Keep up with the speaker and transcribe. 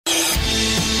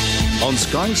On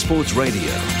Sky Sports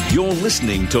Radio, you're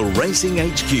listening to Racing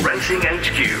HQ. Racing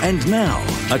HQ. And now,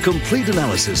 a complete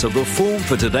analysis of the form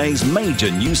for today's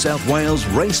major New South Wales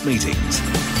race meetings.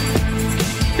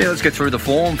 Yeah, let's go through the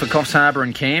form for Coffs Harbour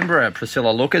and Canberra.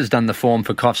 Priscilla Looker's done the form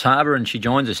for Coffs Harbour and she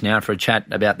joins us now for a chat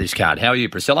about this card. How are you,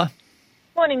 Priscilla?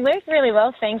 Morning, Luke. Really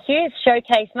well, thank you. It's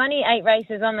showcase money, 8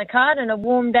 races on the card and a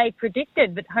warm day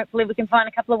predicted, but hopefully we can find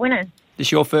a couple of winners.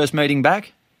 This your first meeting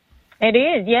back? It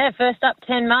is, yeah. First up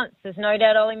 10 months. There's no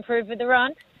doubt I'll improve with the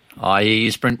run. I hear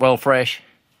you sprint well fresh.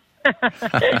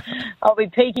 I'll be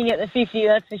peaking at the 50,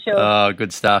 that's for sure. Oh,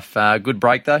 good stuff. Good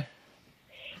break, though?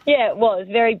 Yeah, well, it was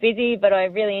very busy, but I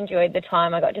really enjoyed the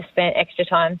time. I got to spend extra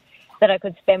time that I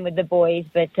could spend with the boys,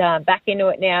 but back into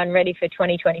it now and ready for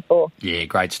 2024. Yeah,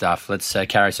 great stuff. Let's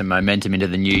carry some momentum into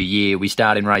the new year. We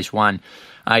start in race 1,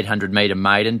 800-metre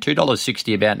maiden,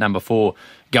 $2.60 about number 4,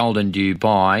 Golden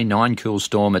Dubai, 9 Cool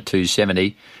Storm at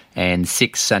 $2.70, and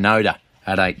 6 Sonoda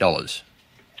at $8.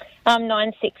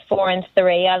 9, 6, 4 and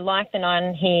 3. I like the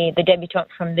 9 here, the debutante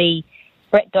from the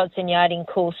Brett Dodson yard in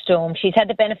Cool Storm. She's had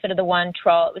the benefit of the one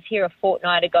trial. It was here a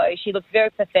fortnight ago. She looked very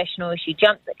professional. She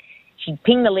jumped, she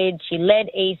pinged the lid, she led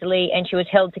easily, and she was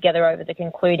held together over the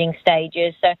concluding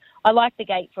stages. So I like the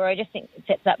gate for her. I just think it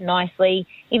sets up nicely.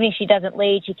 Even if she doesn't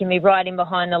lead, she can be right in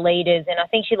behind the leaders, and I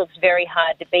think she looks very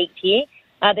hard to beat here.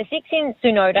 The 6 in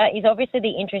Sonoda is obviously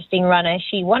the interesting runner.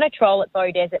 She won a trial at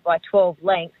Bow Desert by 12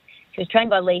 lengths. She was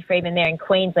trained by Lee Freeman there in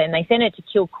Queensland. They sent her to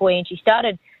Kilcoy, and she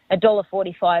started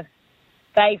 $1.45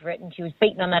 favourite, and she was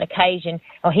beaten on that occasion.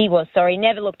 Oh, he was, sorry.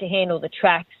 Never looked to handle the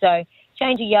track. So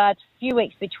change of yards, few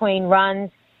weeks between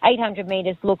runs. 800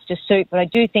 metres looks to suit, but I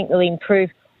do think they'll improve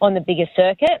on the bigger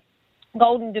circuit.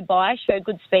 Golden Dubai showed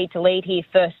good speed to lead here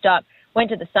first up. Went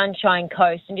to the Sunshine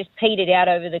Coast and just petered out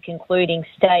over the concluding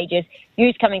stages.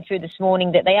 News coming through this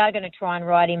morning that they are going to try and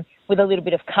ride him with a little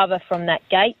bit of cover from that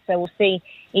gate. So we'll see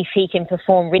if he can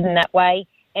perform ridden that way.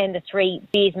 And the 3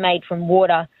 Beers Made from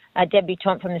Water, a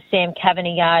debutante from the Sam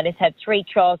Kavanagh yard, has had 3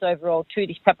 trials overall to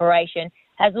this preparation.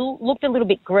 Has looked a little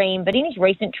bit green, but in his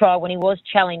recent trial when he was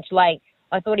challenged late,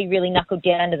 I thought he really knuckled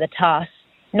down under the task.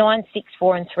 9, 6,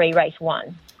 4 and 3, race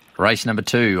 1. Race number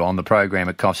 2 on the program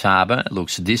at Coffs Harbour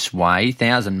looks this way.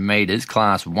 1,000 metres,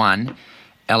 Class 1.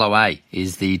 LOA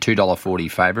is the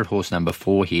 $2.40 favourite. Horse number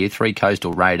 4 here. 3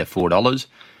 Coastal Raider, $4.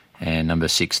 And number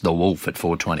 6, The Wolf at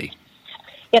 $4.20.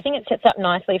 Yeah, I think it sets up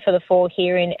nicely for the 4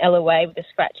 here in LOA with the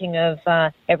scratching of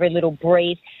every little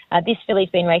breeze. This filly's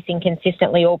been racing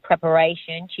consistently all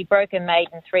preparation. She broke her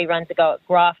maiden 3 runs ago at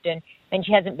Grafton, and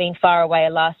she hasn't been far away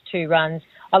her last 2 runs.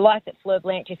 I like that Fleur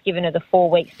Blanche has given her the 4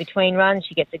 weeks between runs.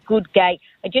 She gets a good gait.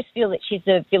 I just feel that she's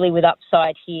a filly with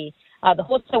upside here. The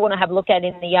horse I want to have a look at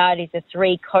in the yard is the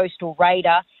 3 Coastal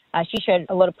Raider. She showed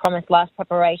a lot of promise last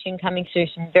preparation, coming through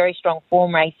some very strong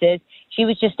form races. She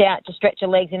was just out to stretch her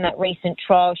legs in that recent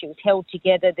trial. She was held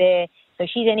together there. So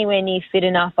she's anywhere near fit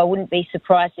enough. I wouldn't be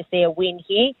surprised to see a win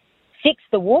here. 6,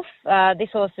 The Wolf. This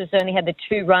horse has only had the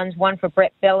 2 runs, one for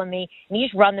Brett Bellamy, and he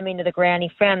just run them into the ground. He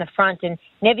found the front and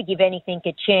never give anything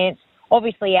a chance.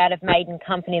 Obviously out of maiden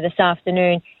company this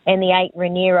afternoon. And the 8,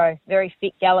 Raniero, very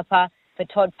fit galloper for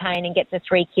Todd Payne, and gets a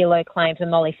 3-kilo claim for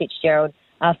Molly Fitzgerald.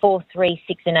 4, 3,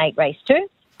 6 and 8, race 2.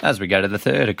 As we go to the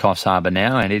 3rd at Coffs Harbour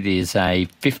now, and it is a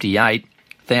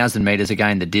 58,000 metres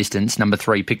again the distance. Number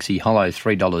 3, Pixie Hollow,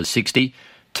 $3.60.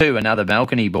 2, Another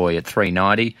Balcony Boy at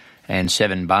 $3.90. And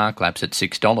 7, Barclaps at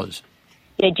 $6.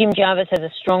 Yeah, Jim Jarvis has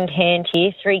a strong hand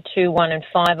here, 3, 2, 1 and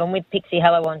 5. And with Pixie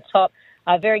Hollow on top,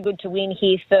 very good to win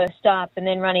here first up and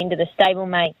then run into the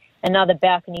stablemate, Another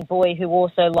Balcony Boy, who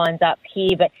also lines up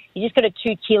here. But you just got a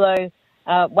 2-kilo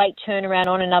weight turnaround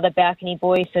on Another Balcony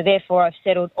Boy, so therefore I've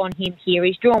settled on him here.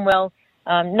 He's drawn well.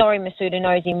 Nori Masuda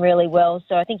knows him really well,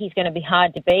 so I think he's going to be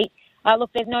hard to beat.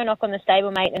 Look, there's no knock on the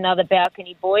stablemate, Another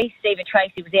Balcony Boy. Stephen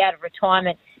Tracy was out of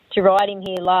retirement to ride him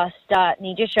here last start, and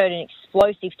he just showed an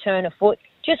explosive turn of foot.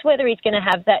 Just whether he's going to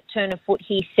have that turn of foot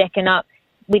here second up,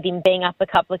 with him being up a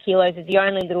couple of kilos, is the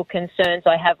only little concerns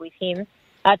I have with him.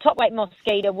 Top weight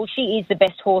Mosquito, well, she is the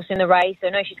best horse in the race. I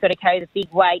know she's got to carry the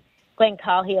big weight. Glenn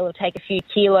Carhill will take a few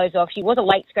kilos off. She was a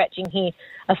late scratching here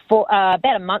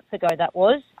about a month ago, that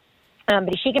was. But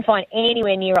if she can find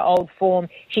anywhere near her old form,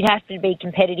 she'd have to be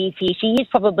competitive here. She is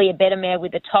probably a better mare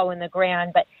with the toe in the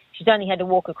ground, but she's only had to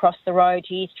walk across the road.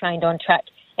 She is trained on track.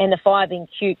 And the 5 in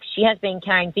Cukes, she has been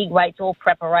carrying big weights all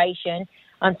preparation.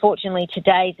 Unfortunately,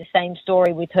 today's the same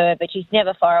story with her, but she's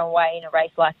never far away in a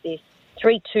race like this.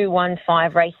 3, 2, 1,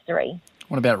 5, race 3.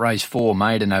 What about race 4,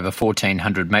 maiden over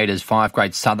 1,400 metres, 5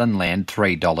 Great Southern Land,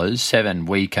 $3, 7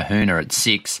 Wee Kahuna at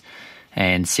 $6,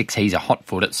 and 6 He's a Hot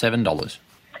Foot at $7.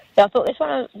 Yeah, I thought this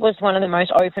one was one of the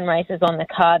most open races on the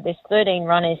card. There's 13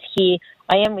 runners here.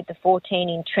 I am with the 14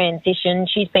 in transition.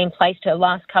 She's been placed her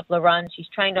last couple of runs. She's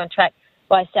trained on track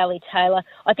by Sally Taylor.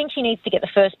 I think she needs to get the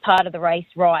first part of the race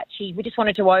right. We just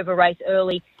wanted to over-race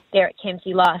early there at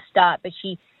Kempsey last start, but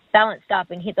she balanced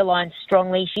up and hit the line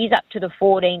strongly. She's up to the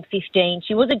 14-15.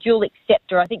 She was a dual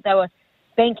acceptor. I think they were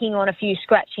banking on a few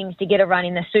scratchings to get a run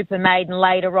in the Super Maiden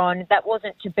later on. That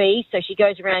wasn't to be, so she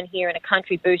goes around here in a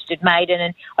country-boosted maiden,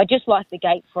 and I just like the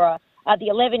gate for her. The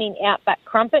 11 in Outback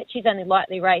Crumpet, she's only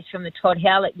lightly raced from the Todd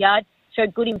Howlett yard,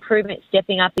 showed good improvement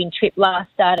stepping up in trip last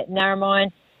start at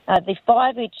Narromine. The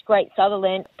 5-inch Great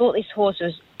Sutherland, thought this horse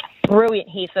was brilliant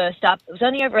here first up. It was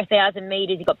only over 1,000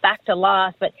 metres. He got back to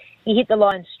last, but he hit the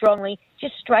line strongly,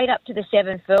 just straight up to the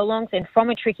 7 furlongs, and from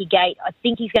a tricky gate, I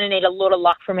think he's going to need a lot of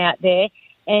luck from out there.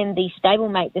 And the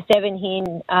stablemate, the 7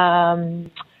 hin,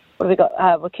 what have we got?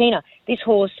 Wakina. This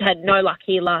horse had no luck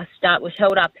here last start, was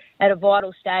held up at a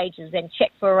vital stage, and then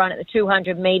checked for a run at the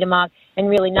 200-metre mark and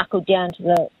really knuckled down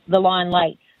to the line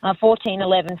late. 14,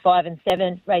 11, 5 and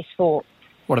 7, race 4.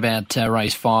 What about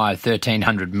race 5,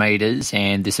 1,300 metres,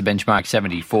 and this is a benchmark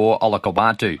 74,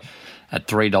 Olakobatu at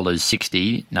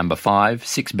 $3.60, number 5,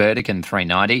 6 Burdekin,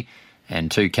 $3.90,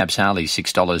 and 2 Capsali,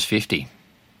 $6.50.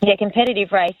 Yeah,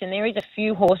 competitive race, and there is a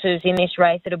few horses in this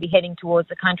race that'll be heading towards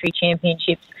the country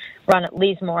championships run at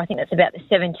Lismore. I think that's about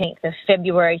the 17th of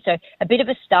February, so a bit of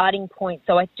a starting point.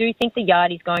 So I do think the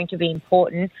yard is going to be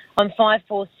important. On 5,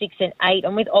 4, 6 and 8,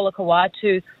 I'm with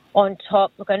Olakawatu on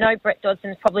top. Look, I know Brett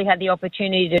Dodson's probably had the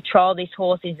opportunity to trial this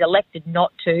horse. He's elected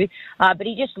not to, but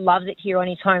he just loves it here on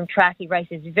his home track. He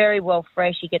races very well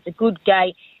fresh. He gets a good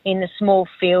gate in the small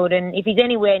field, and if he's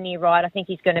anywhere near right, I think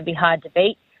he's going to be hard to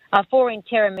beat. 4 in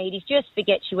Terramides, just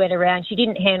forget she went around. She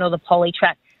didn't handle the poly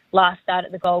track last start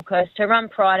at the Gold Coast. Her run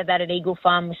prior to that at Eagle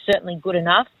Farm was certainly good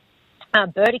enough.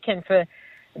 Burdekin for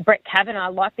Brett Kavanagh. I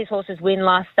like this horse's win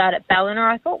last start at Ballina.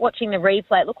 I thought watching the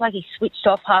replay, it looked like he switched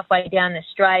off halfway down the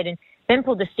straight and then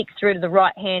pulled the stick through to the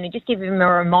right hand and just give him a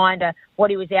reminder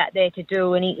what he was out there to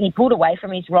do. And he pulled away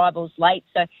from his rivals late.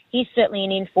 So he's certainly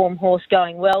an informed horse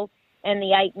going well. And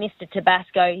the 8, Mr.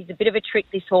 Tabasco, he's a bit of a trick,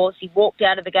 this horse. He walked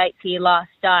out of the gates here last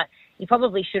start. He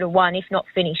probably should have won, if not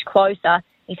finished closer.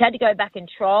 He's had to go back and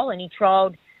trial, and he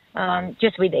trialled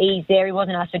just with ease there. He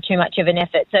wasn't asked for too much of an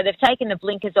effort. So they've taken the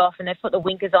blinkers off and they've put the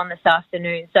winkers on this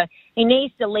afternoon. So he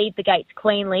needs to leave the gates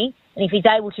cleanly, and if he's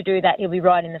able to do that, he'll be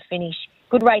right in the finish.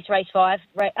 Good race 5,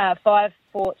 5,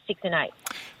 4, 6 and 8.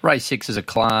 Race 6 is a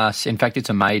class, in fact, it's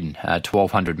a maiden,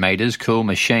 1,200 metres. Cool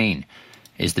Machine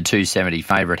is the 270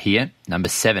 favourite here. Number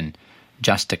 7,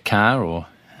 Just a Car, or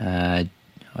I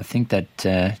think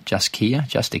that Just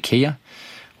a Kia,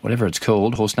 whatever it's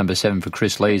called. Horse number 7 for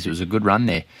Chris Lees. It was a good run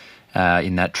there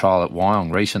in that trial at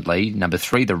Wyong recently. Number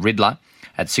 3, the Riddler,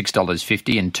 at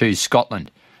 $6.50, and 2, Scotland,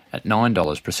 at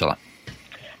 $9, Priscilla.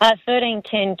 13,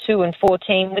 10, 2 and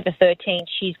 14. With the 13,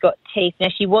 she's got teeth. Now,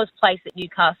 she was placed at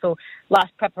Newcastle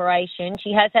last preparation.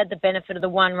 She has had the benefit of the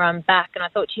one run back, and I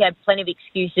thought she had plenty of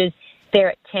excuses there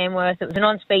at Tamworth. It was an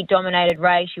on-speed dominated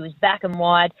race. She was back and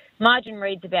wide. Margin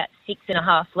reads about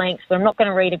 6.5 lengths, but I'm not going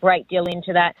to read a great deal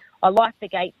into that. I like the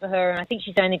gate for her, and I think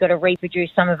she's only got to reproduce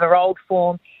some of her old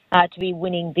form to be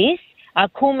winning this.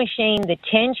 Cool Machine, the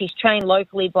 10, she's trained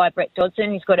locally by Brett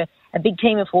Dodson, who's got a big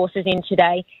team of horses in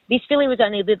today. This filly was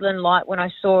only little and light when I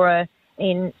saw her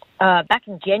in back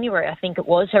in January, I think it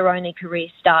was, her only career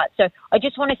start. So I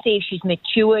just want to see if she's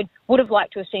matured. Would have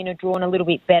liked to have seen her drawn a little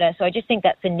bit better. So I just think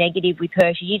that's a negative with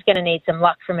her. She's going to need some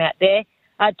luck from out there.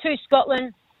 2,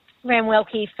 Scotland, ran well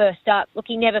here first up. Look,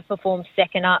 he never performed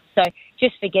second up, so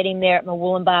just forget him there at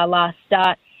Mawullumbar last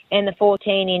start. And the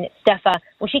 14 in Staffa,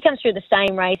 well, she comes through the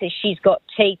same race as she's got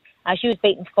teeth. She was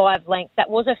beaten 5 lengths.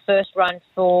 That was her first run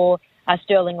for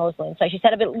Sterling Osland. So she's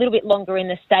had a little bit longer in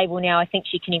the stable now. I think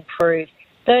she can improve.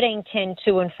 13, 10,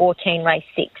 2 and 14, race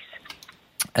 6.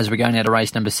 As we go now to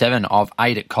race number 7 of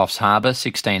 8 at Coffs Harbour,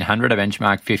 1,600, a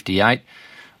benchmark 58.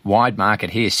 Wide market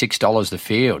here, $6 the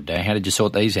field. How did you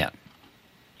sort these out?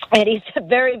 It is a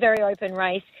very, very open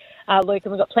race, Luke,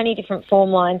 and we've got plenty of different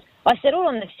form lines. I settled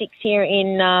on the 6 here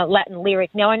in Latin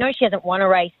Lyric. Now, I know she hasn't won a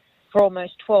race for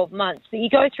almost 12 months, but you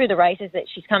go through the races that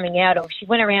she's coming out of. She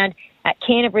went around at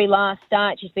Canterbury last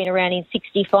start. She's been around in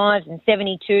 65s and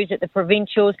 72s at the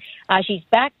Provincials. She's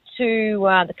back to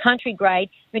the country grade.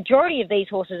 Majority of these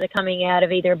horses are coming out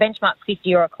of either a benchmark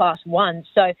 50 or a class 1.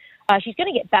 So she's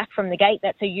going to get back from the gate.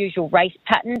 That's her usual race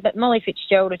pattern. But Molly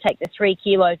Fitzgerald will take the 3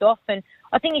 kilos off. And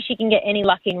I think if she can get any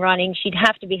luck in running, she'd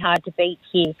have to be hard to beat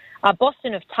here.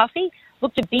 Boston of Tuffy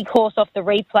looked a big horse off the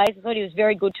replays. I thought he was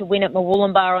very good to win at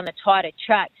Mawullumbar on the tighter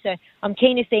track. So I'm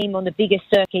keen to see him on the bigger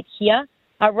circuit here.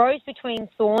 Rose Between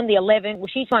Thorn, the 11, well,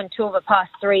 she's won 2 of her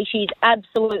past 3. She's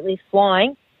absolutely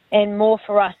flying. And More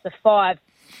For Us, the 5,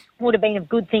 would have been a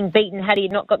good thing beaten had he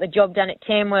not got the job done at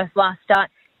Tamworth last start.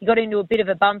 He got into a bit of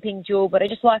a bumping duel, but I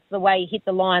just liked the way he hit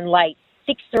the line late.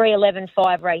 6-3,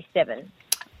 11-5, race 7.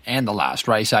 And the last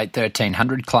race, 8,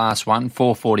 1300, Class 1,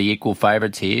 440 equal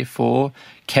favourites here for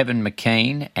Kevin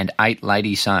McKean and 8,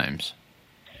 Lady Soames.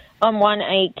 I'm 1,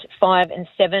 8, 5 and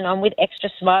 7. I'm with Extra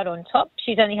Smart on top.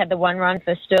 She's only had the one run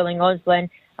for Sterling Osland.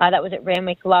 That was at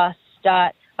Randwick last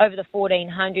start over the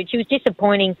 1400. She was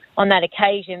disappointing on that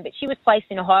occasion, but she was placed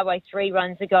in a Highway 3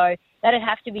 runs ago. That'd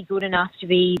have to be good enough to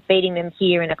be beating them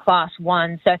here in a Class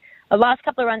 1. So the last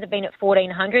couple of runs have been at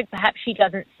 1400. Perhaps she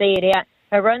doesn't see it out.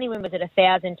 Her only win was at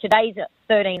 1,000. Today's at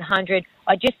 1,300.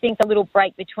 I just think a little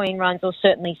break between runs will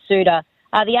certainly suit her.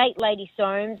 The 8, Lady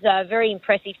Soames, very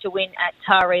impressive to win at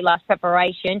Taree last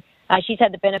preparation. She's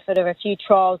had the benefit of a few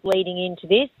trials leading into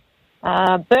this.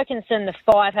 Birkinson, the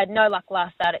 5, had no luck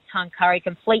last start at Tuncurry,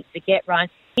 complete the get run.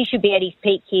 He should be at his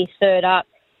peak here, third up.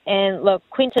 And look,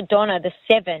 Quinta Donna, the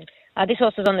 7, this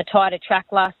horse was on the tighter track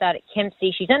last start at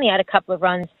Kempsey. She's only had a couple of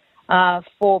runs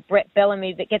for Brett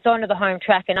Bellamy, but gets onto the home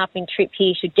track and up in trip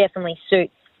here should definitely suit.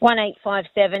 1, 8, 5,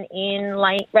 7 in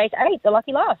race 8, the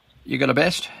lucky last. You got a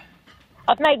best?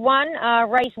 I've made one,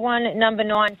 race 1, number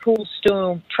 9, Cool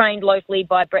Storm, trained locally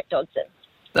by Brett Dodson.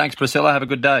 Thanks, Priscilla. Have a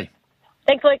good day.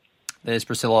 Thanks, Luke. There's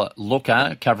Priscilla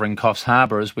Looker covering Coffs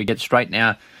Harbour as we get straight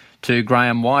now to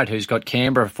Graeme White, who's got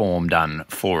Canberra form done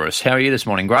for us. How are you this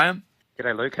morning, Graeme?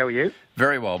 G'day, Luke. How are you?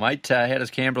 Very well, mate. How does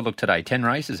Canberra look today? 10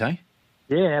 races, eh?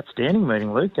 Yeah, outstanding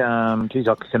meeting, Luke. I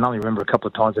can only remember a couple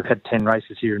of times I've had 10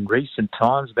 races here in recent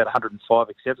times, about 105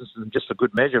 acceptances, and just a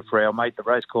good measure for our mate, the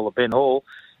race caller, Ben Hall.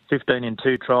 15 in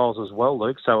 2 trials as well,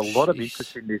 Luke. So a lot of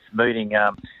interest in this meeting,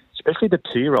 especially the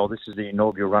 2-year-old. This is the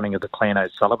inaugural running of the Clan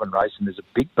O'Sullivan race, and there's a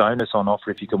big bonus on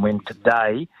offer if you can win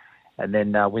today and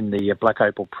then win the Black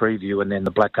Opal Preview and then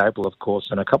the Black Opal, of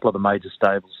course. And a couple of the major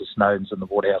stables, the Snowdens and the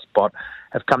Waterhouse Bot,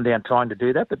 have come down trying to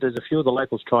do that, but there's a few of the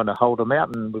locals trying to hold them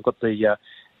out, and we've got the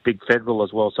Big Federal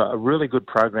as well. So a really good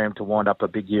program to wind up a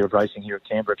big year of racing here at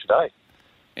Canberra today.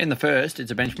 In the first,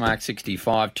 it's a benchmark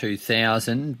 65,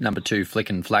 2000, number 2, Flick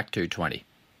and Flack, 220.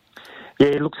 Yeah,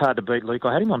 he looks hard to beat, Luke.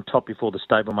 I had him on top before the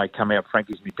stablemate come out.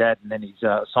 Frankie's my dad, and then his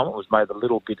assignment was made a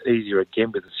little bit easier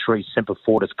again with the 3 Semper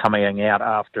Fortis coming out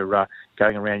after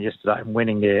going around yesterday and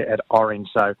winning there at Orange.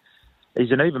 So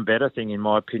he's an even better thing, in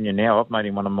my opinion, now. I've made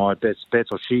him one of my best bets,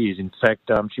 or she is, in fact.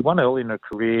 She won early in her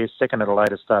career, second at a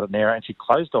later start at Nara, and she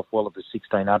closed off well at the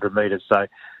 1,600 metres. So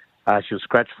she was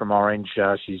scratched from Orange.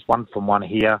 She's 1 from 1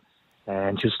 here.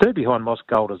 And she'll stay behind Moss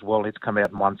Gold as well. It's come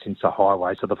out and won since the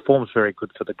Highway. So the form's very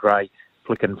good for the grey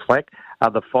Flick and Flack.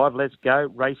 The 5, Let's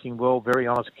Go, racing well, very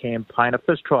honest campaigner.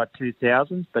 First try at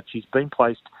 2,000, but she's been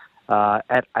placed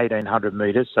at 1,800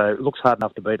 metres, so it looks hard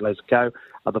enough to beat. Let's Go.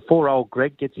 The 4, Old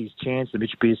Greg, gets his chance. The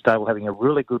Mitch Beer stable having a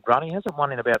really good run. He hasn't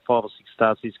won in about 5 or 6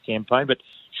 starts this campaign, but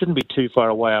shouldn't be too far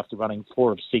away after running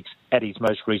 4 of 6 at his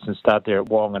most recent start there at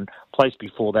Wong, and placed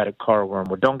before that at Corowa and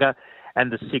Wodonga. And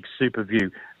the 6, Super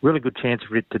View. Really good chance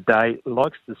for it today.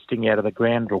 Likes the sting out of the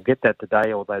ground. It'll get that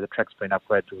today, although the track's been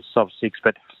upgraded to a soft 6.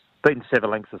 But beaten 7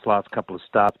 lengths this last couple of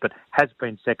starts, but has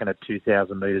been second at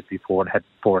 2,000 metres before and had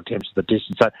 4 attempts at the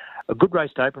distance. So a good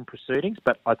race to open proceedings,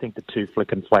 but I think the 2,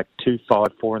 Flick and Flack, 2, 5,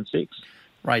 4 and 6.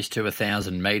 Race to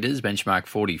 1,000 metres, benchmark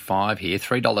 45 here,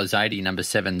 $3.80, number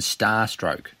 7,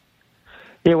 Starstroke.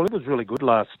 Yeah, well, it was really good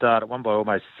last start. It won by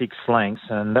almost 6 lengths,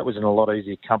 and that was in a lot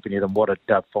easier company than what it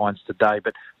finds today.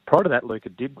 But prior to that, Luke,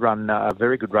 it did run a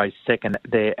very good race second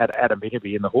there at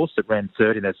Adaminaby, and the horse that ran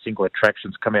third in that single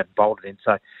attractions come out and bolted in.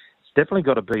 So it's definitely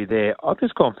got to be there. I've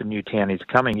just gone for Newtown Is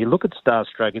Coming. You look at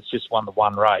Starstroke, it's just won the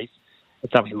 1 race.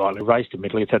 It's only lightly raced,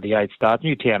 admittedly. It's had the 8 starts.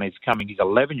 Newtown Is Coming. He's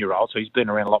 11-year-old, so he's been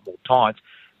around a lot more times.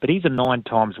 But he's a 9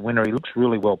 times winner. He looks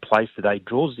really well placed today.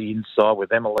 Draws the inside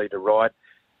with Emily to ride.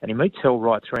 And he meets Hell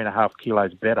Right 3.5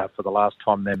 kilos better for the last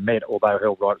time they met, although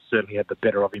Hell Right certainly had the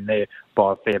better of him there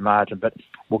by a fair margin. But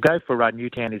we'll go for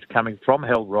Newtown Is Coming from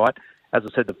Hell Right. As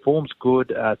I said, the form's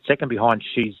good. Second behind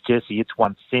She's Jessie. It's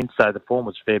won since, so the form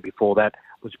was fair before that.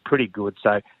 Was pretty good.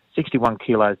 So 61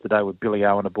 kilos today with Billy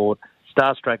Owen aboard.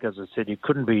 Starstroke, as I said, you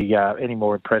couldn't be any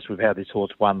more impressed with how this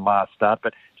horse won last start,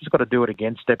 but just got to do it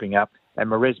again, stepping up.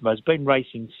 And Maresmo's been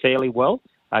racing fairly well.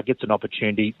 Gets an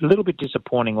opportunity. A little bit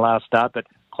disappointing last start, but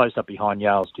close up behind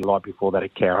Yarl's Delight before that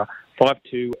at Cowra. 5,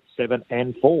 2, 7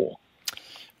 and 4.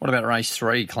 What about race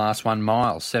 3, Class 1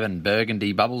 mile, 7,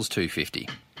 Burgundy Bubbles, 250?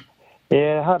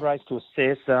 Yeah, hard race to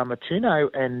assess. Matuno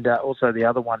and also the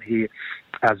other one here,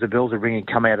 Zabel's a ringing,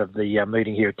 come out of the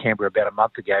meeting here at Canberra about a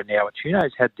month ago now.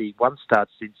 Matuno's had the 1 start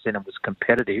since then and was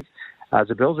competitive.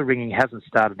 Zabelza Ringing hasn't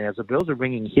started now. Zabelza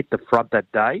Ringing hit the front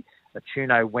that day.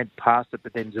 Atuno went past it,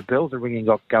 but then Zabelza Ringing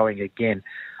got going again.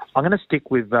 I'm going to stick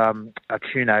with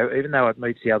Atuno, even though it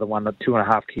meets the other one at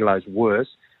 2.5 kilos worse.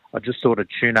 I just thought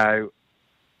Atuno,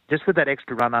 just with that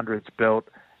extra run under its belt,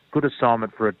 good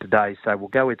assignment for it today. So we'll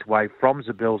go its way from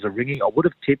Zabelza Ringing. I would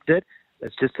have tipped it.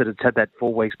 It's just that it's had that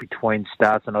 4 weeks between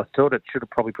starts, and I thought it should have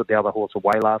probably put the other horse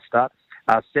away last start.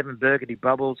 7 Burgundy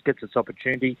Bubbles gets its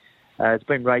opportunity. It's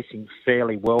been racing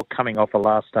fairly well, coming off a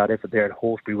last start effort there at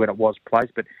Horsebury when it was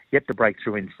placed, but yet to break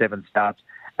through in 7 starts.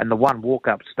 And the one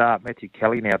walk-up start, Matthew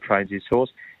Kelly now trains his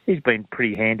horse. He's been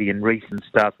pretty handy in recent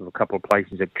starts with a couple of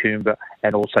places at Coombe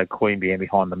and also Queanbeyan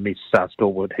behind the Miss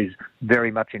Stalwart, who's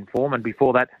very much in form. And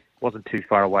before that, wasn't too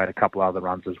far away at a couple of other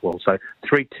runs as well. So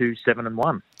 3, 2, 7 and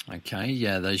 1. Okay,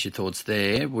 yeah, those are your thoughts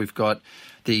there. We've got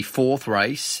the 4th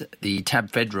race, the Tab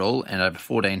Federal, and over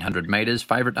 1,400 metres.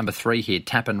 Favourite number 3 here,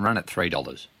 Tap and Run at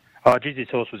 $3. Oh, geez, this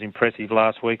horse was impressive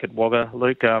last week at Wagga.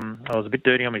 Luke, I was a bit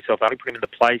dirty on myself. I only put him in the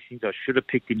placings. I should have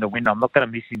picked him to win. I'm not going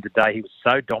to miss him today. He was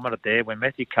so dominant there. When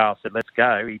Matthew Carl said, let's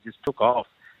go, he just took off.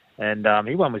 And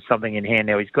he won with something in hand.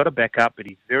 Now, he's got to back up, but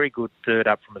he's very good third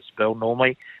up from a spell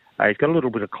normally. He's got a little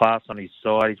bit of class on his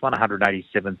side. He's won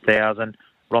 187,000.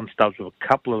 Ron Stubbs with a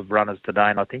couple of runners today,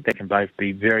 and I think they can both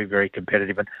be very, very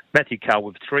competitive. And Matthew Carl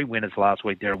with 3 winners last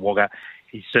week there at Wagga,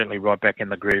 he's certainly right back in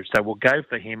the groove. So we'll go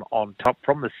for him on top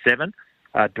from the 7.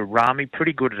 Durrami,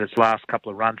 pretty good at his last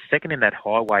couple of runs. Second in that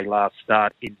highway last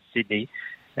start in Sydney.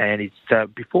 And he's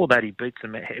before that, he beat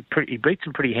some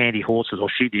pretty handy horses, or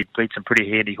she did, beat some pretty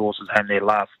handy horses home there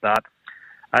last start.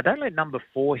 Don't let number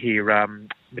 4 here,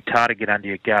 Matata, get under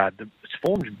your guard. His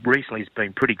form recently has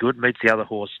been pretty good, meets the other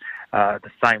horse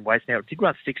the same weight. Now, it did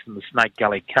run 6th in the Snake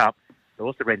Gully Cup. It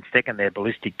also ran 2nd there,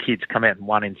 Ballistic Kids, come out and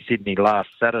won in Sydney last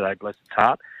Saturday, bless its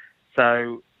heart.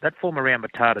 So that form around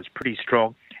Matata is pretty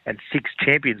strong. And 6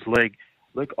 Champions League.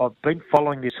 Look, I've been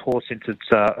following this horse since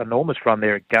its enormous run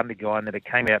there at Gundagai, and then it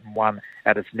came out and won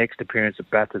at its next appearance at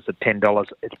Bathurst at $10.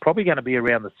 It's probably going to be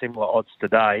around the similar odds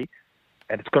today.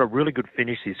 And it's got a really good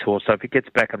finish, this horse. So if it gets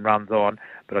back and runs on,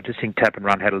 but I just think Tap and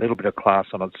Run had a little bit of class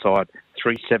on its side.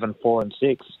 3, 7, 4 and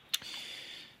 6.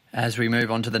 As we move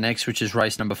on to the next, which is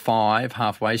race number 5,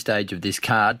 halfway stage of this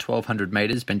card, 1,200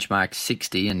 metres, benchmark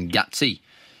 60, and Gutsy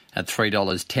at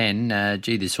 $3.10.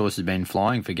 Gee, this horse has been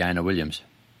flying for Gaynor Williams.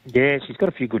 Yeah, she's got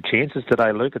a few good chances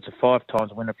today, Luke. It's a 5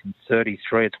 times winner from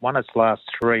 33. It's won its last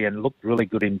 3 and looked really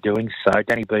good in doing so.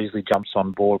 Danny Beasley jumps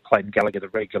on board. Clayton Gallagher, the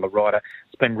regular rider.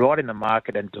 It's been right in the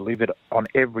market and delivered on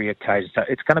every occasion. So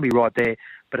it's going to be right there,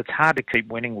 but it's hard to keep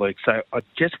winning, Luke. So I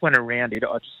just went around it.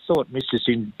 I just thought Mistress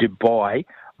in Dubai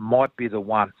might be the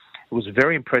one. It was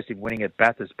very impressive winning at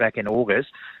Bathurst back in August.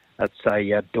 It's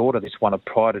a daughter, this one, of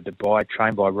Pride of Dubai,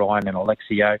 trained by Ryan and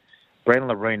Alexio.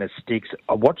 Brandon Larena sticks.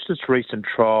 I watched its recent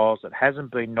trials. It hasn't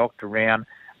been knocked around.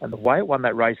 And the way it won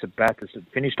that race at Bathurst, it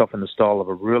finished off in the style of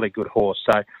a really good horse.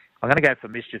 So I'm going to go for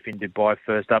Mischief in Dubai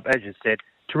first up. As you said,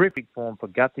 terrific form for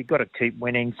Gutsy. Got to keep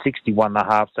winning,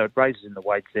 61.5. So it raises in the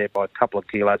weights there by a couple of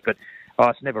kilos. But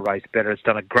it's never raced better. It's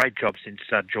done a great job since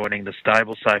joining the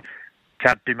stable. So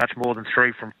can't do much more than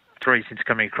 3 since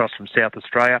coming across from South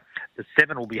Australia. The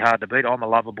 7 will be hard to beat. I'm a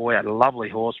lover boy, a lovely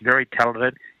horse, very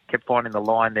talented. Kept finding the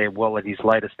line there well at his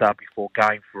later start before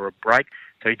going for a break.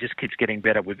 So he just keeps getting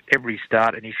better with every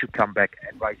start, and he should come back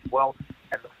and race well.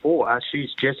 And the 4,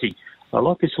 She's Jessie. I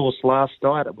like this horse last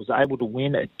start. It was able to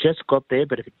win. It just got there,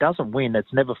 but if it doesn't win,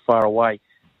 it's never far away.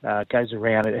 Goes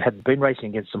around. It had been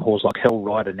racing against some horses like Hell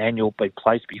Ride and Annual, been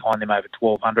placed behind them over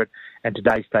 1,200, and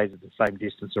today stays at the same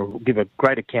distance. Or will give a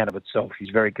great account of itself. She's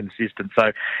very consistent.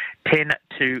 So 10,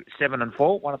 2, 7 and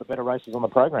 4, one of the better races on the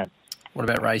program. What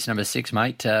about race number 6,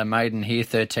 mate? Maiden here,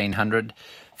 1,300.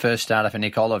 First starter for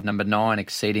Nick Olive, number 9,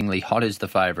 Exceedingly Hot is the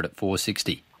favourite at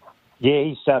 $4.60. Yeah,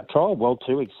 he's trialled well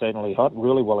too, Exceedingly Hot.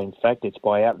 Really well, in fact. It's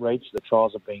by Outreach. The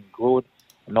trials have been good.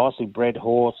 A nicely bred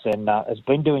horse, and has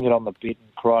been doing it on the bit.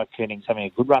 And Cryer Kenning's having a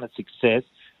good run at success.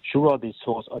 She'll ride this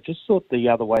horse. I just thought the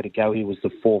other way to go here was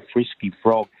the 4, Frisky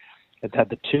Frog. It's had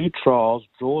the 2 trials,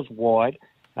 draws wide,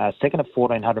 second at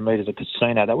 1,400 metres at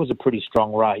Casino. That was a pretty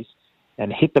strong race.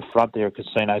 And hit the front there at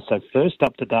Casino. So first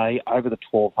up today, over the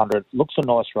 1,200. Looks a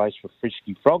nice race for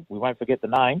Frisky Frog. We won't forget the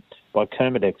name, by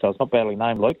Kermadec, so it's not badly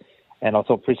named, Luke. And I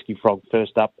thought Frisky Frog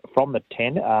first up from the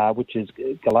 10, which is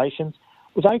Galatians.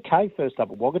 Was okay first up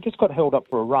at Wagga. Just got held up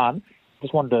for a run.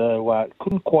 Just wanted to,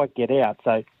 couldn't quite get out.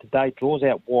 So today draws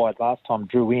out wide. Last time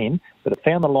drew in, but it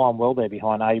found the line well there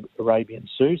behind Arabian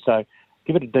Sioux. So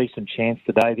give it a decent chance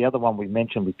today. The other one we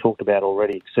mentioned, we talked about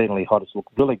already, Exceedingly Hot. It's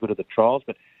looked really good at the trials,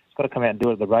 but it's got to come out and do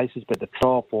it at the races, but the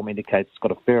trial form indicates it's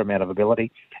got a fair amount of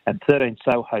ability. And 13,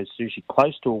 Soho Sushi,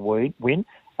 close to a win,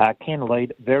 can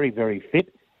lead, very, very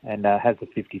fit, and has the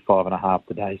 55.5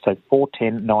 today. So 4,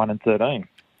 10, 9 and 13.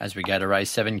 As we go to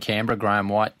race 7, Canberra, Graeme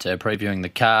White previewing the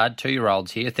card.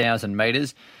 2-year-olds here, 1,000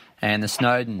 metres. And the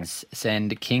Snowdens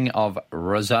send King of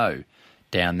Roseau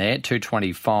down there,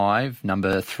 225.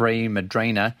 Number 3,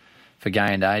 Madrina for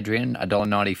Gay and Adrian,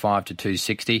 $1.95 to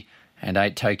 $2.60. And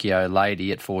 8, Tokyo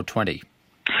Lady at $4.20.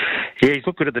 Yeah, he's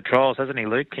looked good at the trials, hasn't he,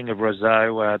 Luke? King of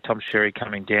Roseau, Tom Sherry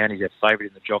coming down. He's our favourite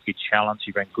in the Jockey Challenge.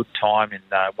 He ran good time in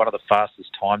one of the fastest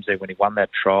times there when he won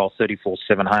that trial,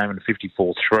 34.7 home and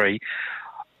 54.3.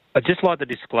 I just like the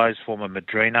disclosed form of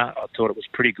Madrina. I thought it was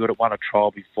pretty good. It won a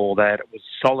trial before that. It was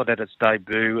solid at its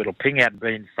debut. It'll ping out and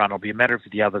be in front. It'll be a matter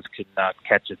if the others can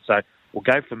catch it. So we'll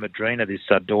go for Madrina, this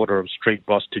daughter of Street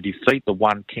Boss, to defeat the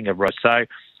one King of Roseau.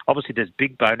 Obviously, there's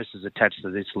big bonuses attached to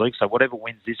this, Luke. So whatever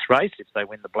wins this race, if they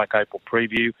win the Black Opal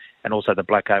Preview and also the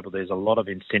Black Opal, there's a lot of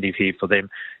incentive here for them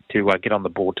to get on the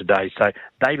board today. So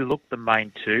they look the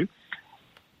main two.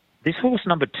 This horse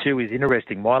number 2 is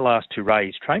interesting. My last 2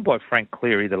 rays, trained by Frank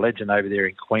Cleary, the legend over there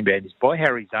in Queensland, is by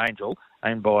Harry's Angel,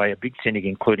 owned by a big syndicate,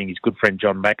 including his good friend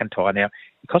John McIntyre. Now,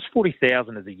 it costs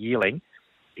 $40,000 as a yearling.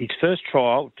 His first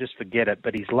trial, just forget it,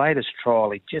 but his latest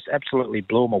trial, he just absolutely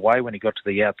blew him away when he got to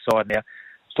the outside. Now,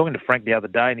 I was talking to Frank the other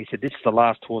day, and he said this is the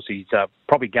last horse he's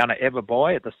probably going to ever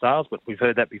buy at the sales, but we've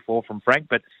heard that before from Frank.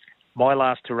 But my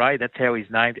last hooray, that's how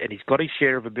he's named, and he's got his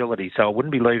share of ability, so I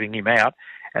wouldn't be leaving him out.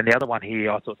 And the other one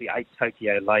here, I thought the 8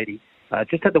 Tokyo Lady,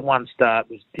 just had the one start,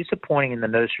 was disappointing in the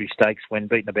nursery stakes when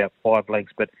beaten about 5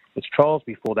 lengths, but its trials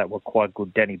before that were quite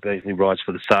good. Danny Beasley rides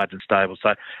for the Sargent Stable.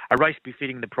 So a race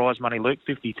befitting the prize money, Luke,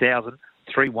 50,000,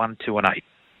 3, 1, 2 and 8.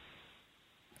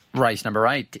 Race number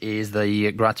 8 is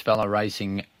the Grutzfeller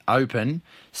Racing Open.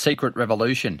 Secret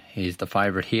Revolution is the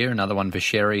favourite here. Another one for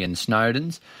Sherry and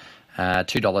Snowdens.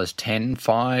 $2.10,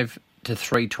 5 to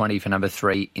 $3.20 for number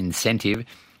 3 Incentive.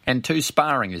 And 2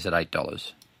 Sparring is at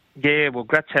 $8. Yeah, well,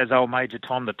 Gratz has Old Major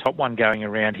Tom, the top one going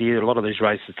around here. A lot of these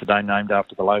races today named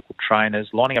after the local trainers.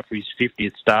 Lining up for his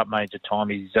 50th start, Major Tom.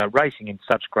 He's racing in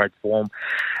such great form.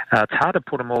 It's hard to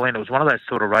put them all in. It was one of those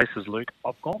sort of races, Luke.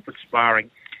 I've gone for Sparring.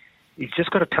 He's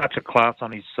just got a touch of class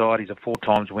on his side. He's a 4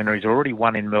 times winner. He's already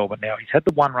won in Melbourne now. He's had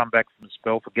the one run back from the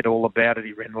spell. Forget all about it.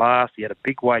 He ran last. He had a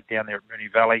big weight down there at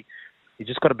Moonee Valley. He's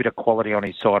just got a bit of quality on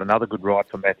his side. Another good ride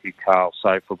for Matthew Carl,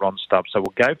 so for Ron Stubbs. So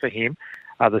we'll go for him.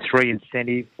 The 3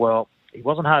 Incentive, well, he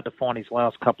wasn't hard to find his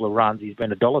last couple of runs. He's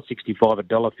been $1.65,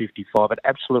 $1.55. It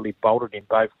absolutely bolted in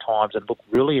both times and looked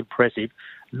really impressive.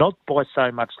 Not by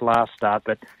so much last start,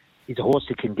 but he's a horse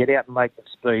who can get out and make the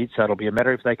speed, so it'll be a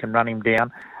matter if they can run him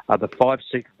down. The 5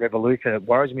 Secret Revolution, it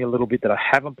worries me a little bit that I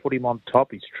haven't put him on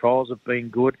top. His trials have been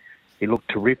good. He looked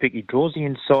terrific. He draws the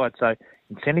inside, so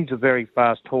Incentive's a very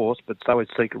fast horse, but so is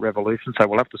Secret Revolution, so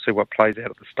we'll have to see what plays out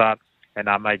at the start. And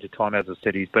Major Time, as I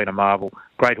said, he's been a marvel.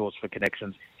 Great horse for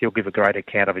connections. He'll give a great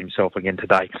account of himself again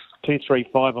today. 2, 3,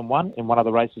 5 and 1 in one of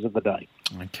the races of the day.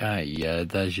 Okay,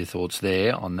 those are your thoughts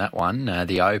there on that one,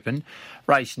 the Open.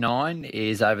 Race 9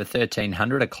 is over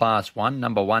 1,300, a Class 1.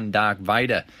 Number 1, Dark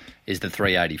Vader, is the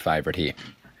 $3.80 favourite here.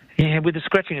 Yeah, with the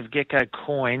scratching of Gecko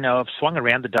Coin, I've swung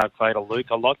around the Dark Vader, Luke.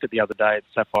 I liked it the other day at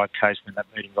Sapphire Coast when that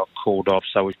meeting got called off,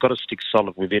 so we've got to stick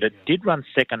solid with it. It did run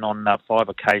second on 5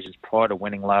 occasions prior to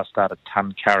winning last start at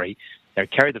Tuncurry. They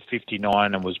carried the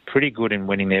 59 and was pretty good in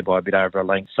winning there by a bit over a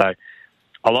length, so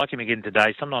I like him again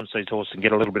today. Sometimes these horses can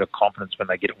get a little bit of confidence when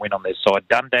they get a win on their side.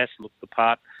 Dundas looked the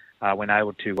part. When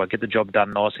able to get the job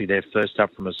done nicely there first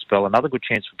up from a spell. Another good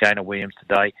chance for Gaynor Williams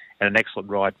today and an excellent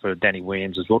ride for Danny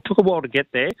Williams as well. Took a while to get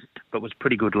there, but was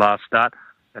pretty good last start.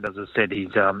 And as I said,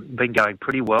 he's been going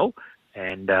pretty well,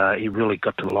 and he really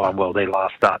got to the line well there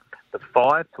last start. The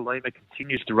 5, Talima,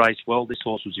 continues to race well. This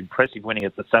horse was impressive winning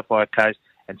at the Sapphire Coast,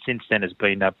 and since then has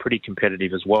been pretty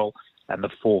competitive as well. And the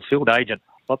 4, Field Agent,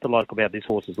 a lot to like about this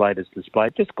horse's latest display.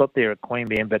 Just got there at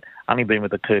Queanbeyan, but only been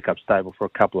with the Kirkup stable for a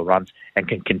couple of runs and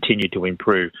can continue to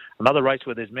improve. Another race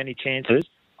where there's many chances.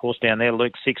 Horse down there,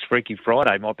 Luke, 6, Freaky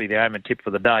Friday, might be the aim and tip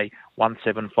for the day. 1,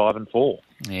 7, 5 and 4.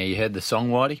 Yeah, you heard the song,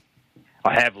 Whitey?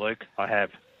 I have, Luke. I have.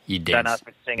 You dance. Don't ask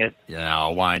me to sing it. No, I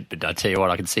won't, but I tell you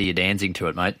what, I can see you dancing to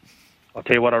it, mate. I'll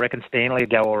tell you what, I reckon Stanley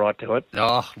will go all right to it.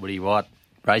 Oh, Woody White.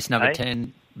 Race number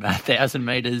 10. 1,000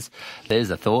 metres. There's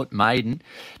a thought. Maiden.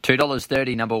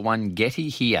 $2.30, number 1, Getty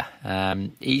here.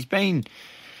 He's been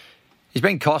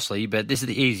costly, but this is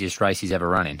the easiest race he's ever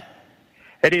run in.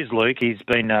 It is, Luke. He's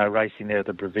been racing there at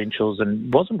the Provincials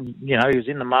and wasn't, he was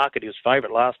in the market. He was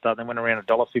favourite last start, then went around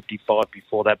 $1.55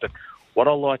 before that. But what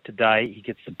I like today, he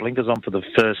gets the blinkers on for the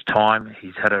first time.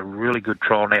 He's had a really good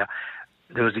trial now.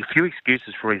 there was a few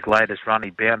excuses for his latest run. He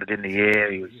bounded in the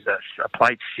air. He was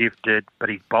plate shifted, but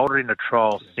he's bolted in a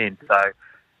trial since. So,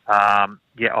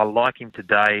 I like him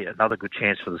today. Another good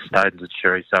chance for the Snowdens at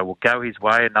Sherry. So we'll go his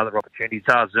way. Another opportunity.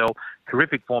 Zarzell,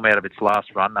 terrific form out of its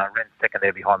last run. Ran second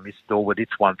there behind Miss Dorwood.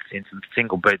 It's one since, and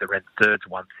Single Beat that ran third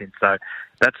one since. So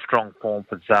that's strong form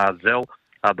for Zarzell.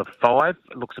 The 5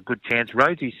 looks a good chance.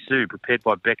 Rosie Sue, prepared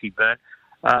by Becky Byrne.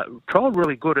 Trialled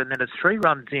really good, and then its 3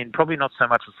 runs in, probably not so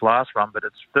much its last run, but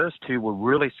its first 2 were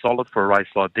really solid for a race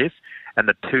like this. And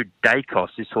the 2 Dacos,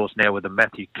 this horse now with the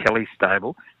Matthew Kelly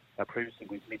stable, previously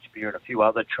with Mitch Beer and a few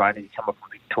other trainers. He's come up from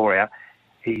Victoria.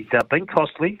 He's been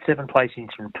costly, 7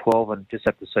 placings from 12, and just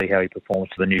have to see how he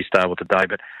performs for the new stable today.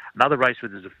 But another race where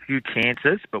there's a few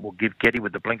chances, but we'll give Getty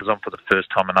with the blinkers on for the first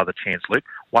time another chance, Luke.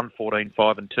 1, 14,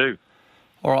 5 and 2.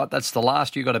 All right, that's the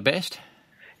last. You got a best?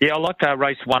 Yeah, I like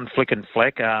race 1, Flick and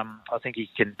Fleck. I think he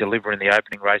can deliver in the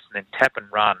opening race, and then Tap and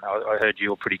Run. I heard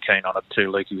you were pretty keen on it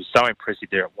too, Luke. He was so impressive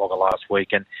there at Wagga last week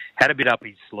and had a bit up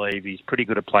his sleeve. He's pretty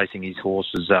good at placing his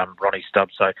horses, Ronnie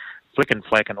Stubbs. So Flick and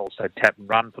Fleck and also Tap and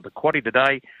Run for the quaddie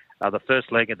today. The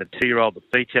first leg of the 2-year-old, the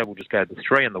feature, we'll just go the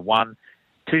 3 and the 1,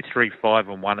 2, 3, 5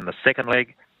 and 1 in the second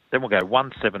leg. Then we'll go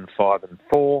 1, 7, 5 and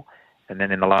 4. And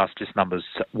then in the last, just numbers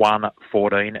 1,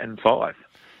 14 and 5.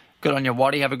 Good on you,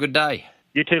 Waddy. Have a good day.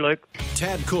 You too, Luke.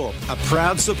 Tabcorp, a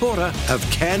proud supporter of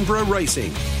Canberra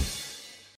racing.